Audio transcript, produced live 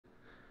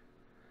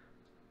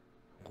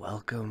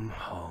Welcome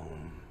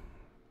home.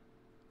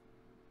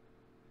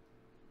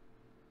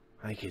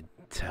 I could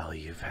tell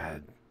you've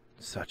had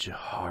such a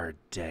hard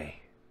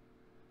day.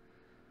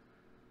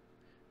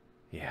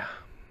 Yeah,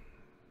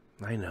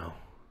 I know.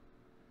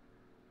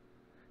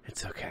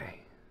 It's okay.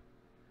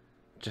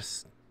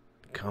 Just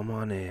come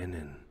on in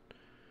and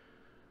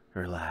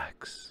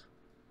relax.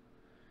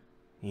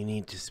 You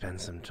need to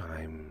spend some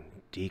time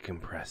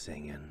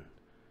decompressing and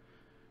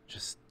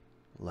just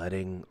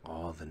letting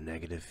all the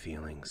negative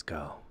feelings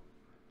go.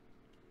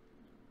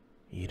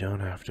 You don't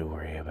have to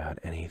worry about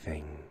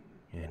anything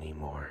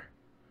anymore.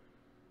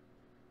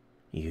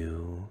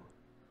 You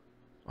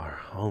are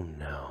home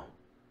now,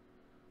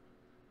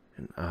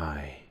 and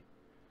I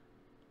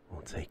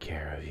will take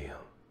care of you.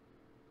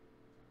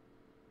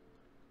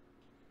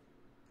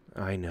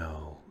 I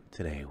know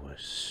today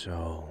was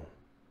so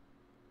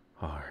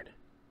hard,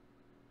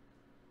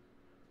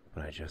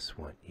 but I just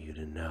want you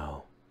to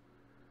know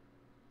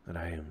that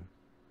I am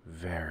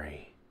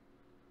very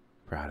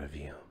proud of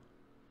you.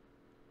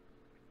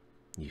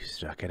 You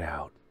stuck it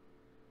out,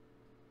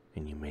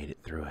 and you made it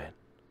through it,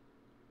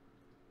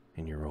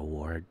 and your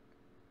reward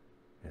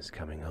is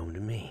coming home to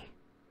me,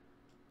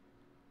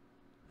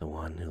 the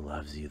one who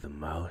loves you the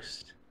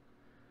most,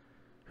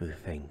 who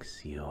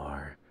thinks you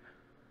are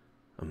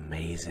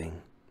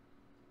amazing.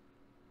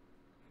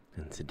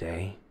 And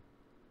today,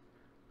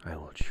 I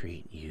will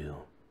treat you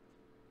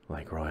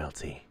like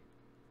royalty,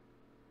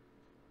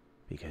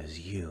 because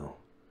you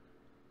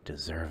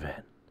deserve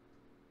it.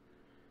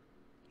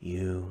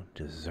 You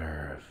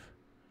deserve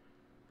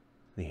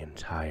the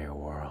entire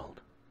world,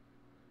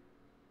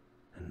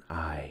 and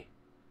I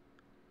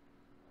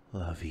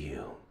love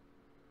you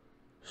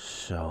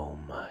so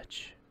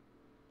much.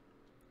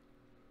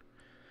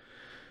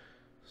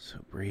 So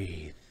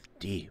breathe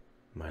deep,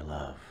 my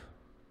love,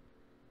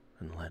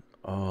 and let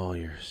all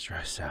your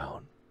stress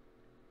out.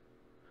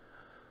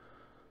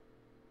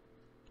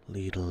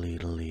 Leedle,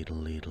 leedle,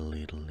 leedle, leedle,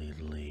 leedle,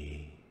 leedle,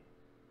 leedle.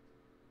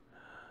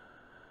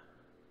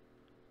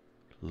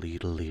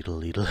 Leedle,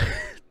 leedle, leedle.